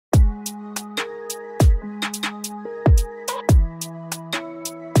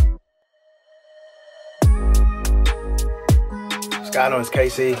What's going on, it's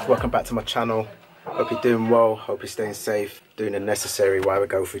Casey. Welcome back to my channel. Hope you're doing well, hope you're staying safe, doing the necessary while we're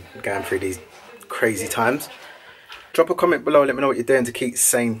going through these crazy times. Drop a comment below, let me know what you're doing to keep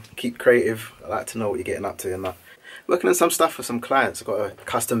sane, keep creative. I like to know what you're getting up to and that. Working on some stuff for some clients. I've got a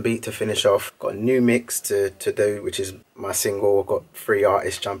custom beat to finish off, got a new mix to do, which is my single. I've got 3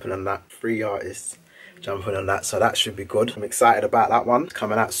 artists jumping on that, so that should be good. I'm excited about that one,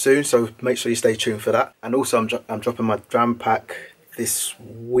 coming out soon, so make sure you stay tuned for that. And also I'm dropping my drum pack this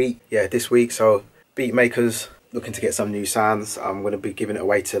week, so beat makers looking to get some new sounds, I'm going to be giving it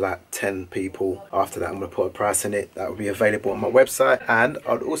away to like 10 people. After that I'm going to put a price in it that will be available on my website. And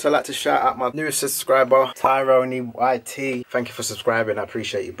I'd also like to shout out my newest subscriber, Tinie YT. Thank you for subscribing, I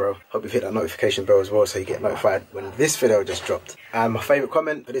appreciate you, bro. Hope you've hit that notification bell as well so you get notified when this video just dropped. And my favourite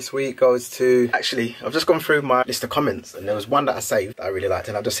comment for this week goes to, actually I've just gone through my list of comments and there was one that I saved that I really liked,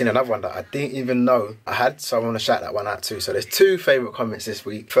 and I've just seen another one that I didn't even know I had, so I want to shout that one out too. So there's 2 favourite comments this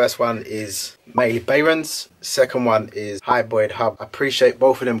week. First one is Mailey Bayrons. Second one is Hi Boyd Hub. I appreciate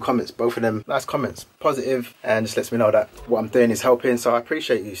both of them comments, both of them nice comments, positive, and just lets me know that what I'm doing is helping, so I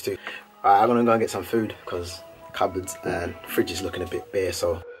appreciate these two. I'm gonna go and get some food because cupboards and fridge is looking a bit bare,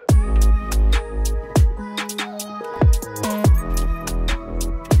 so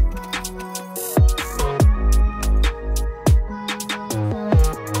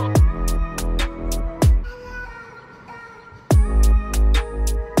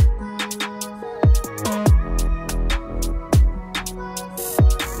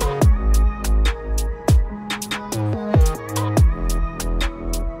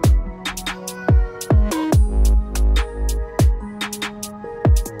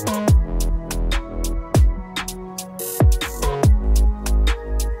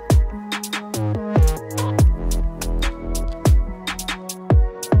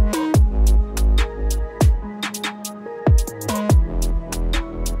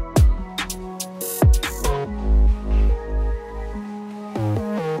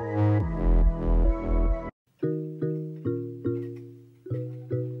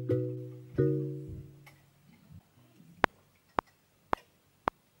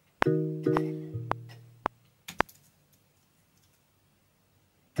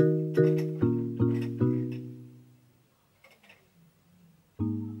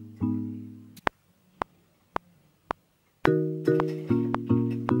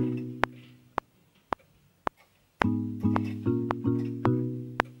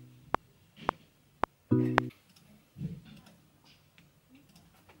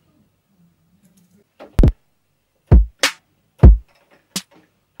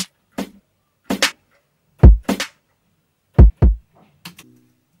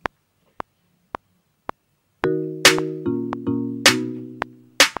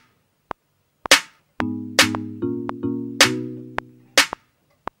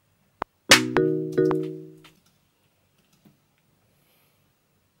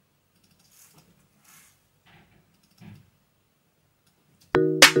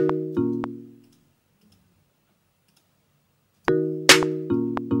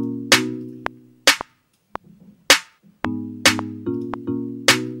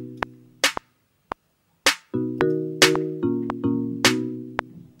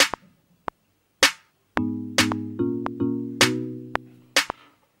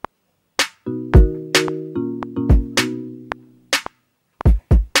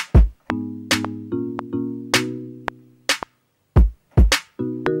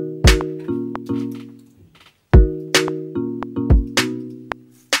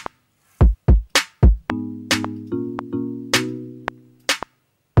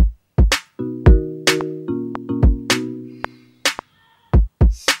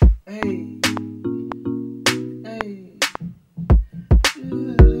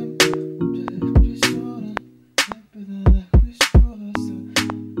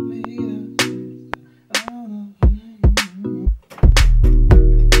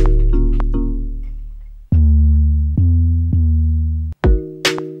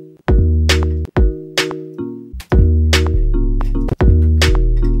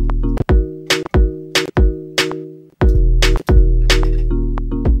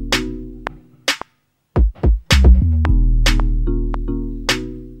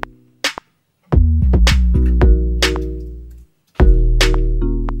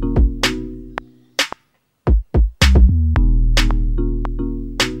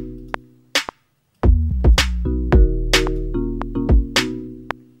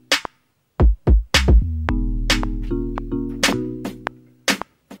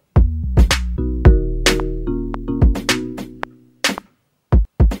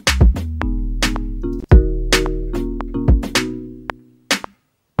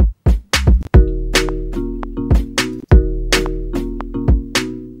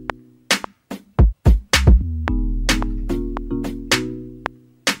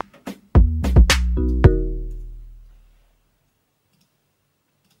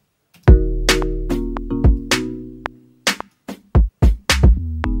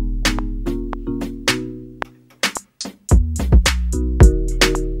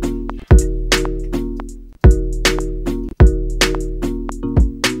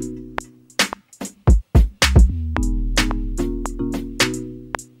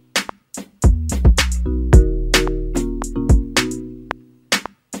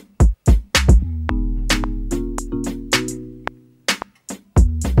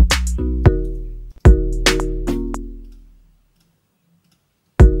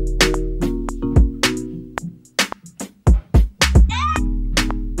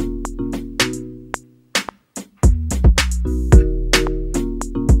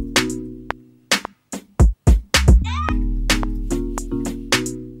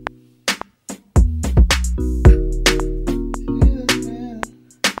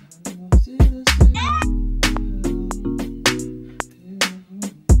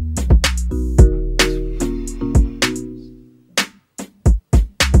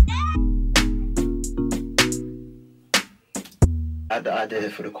I had the idea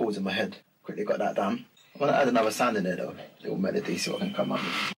for the chords in my head. Quickly got that done. I want to add another sound in there though. Little melody, see what I can come up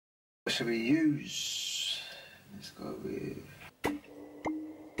with. What should we use? Let's go with...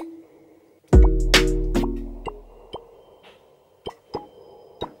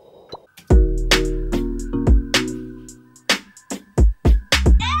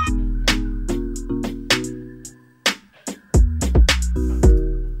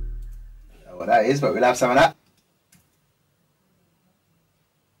 What that is, but we'll have some of that.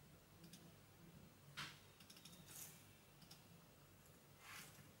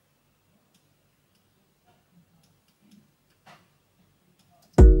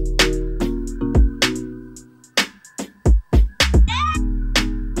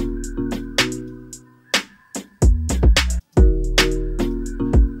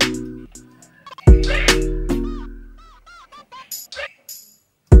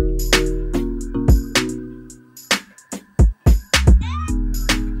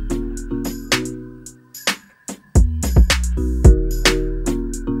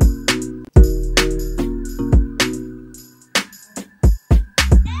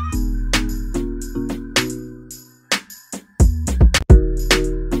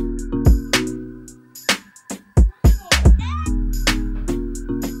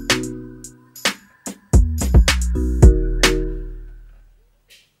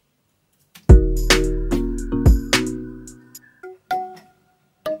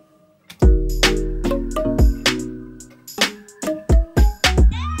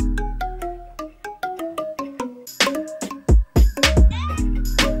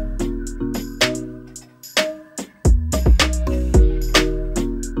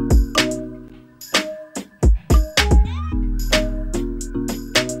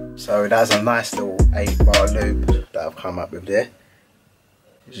 So that's a nice little 8-bar loop that I've come up with there.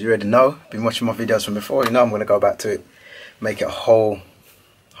 As you already know, been watching my videos from before, you know I'm going to go back to it, make it a whole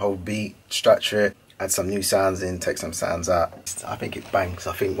beat, structure it, add some new sounds in, take some sounds out. I think it bangs.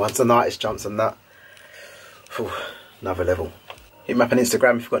 I think once an artist jumps on that, whew, another level. Hit me up on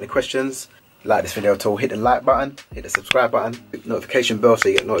Instagram if you've got any questions. Like this video at all, hit the like button, hit the subscribe button, hit the notification bell so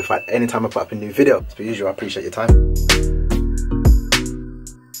you get notified anytime I put up a new video. As per usual, I appreciate your time.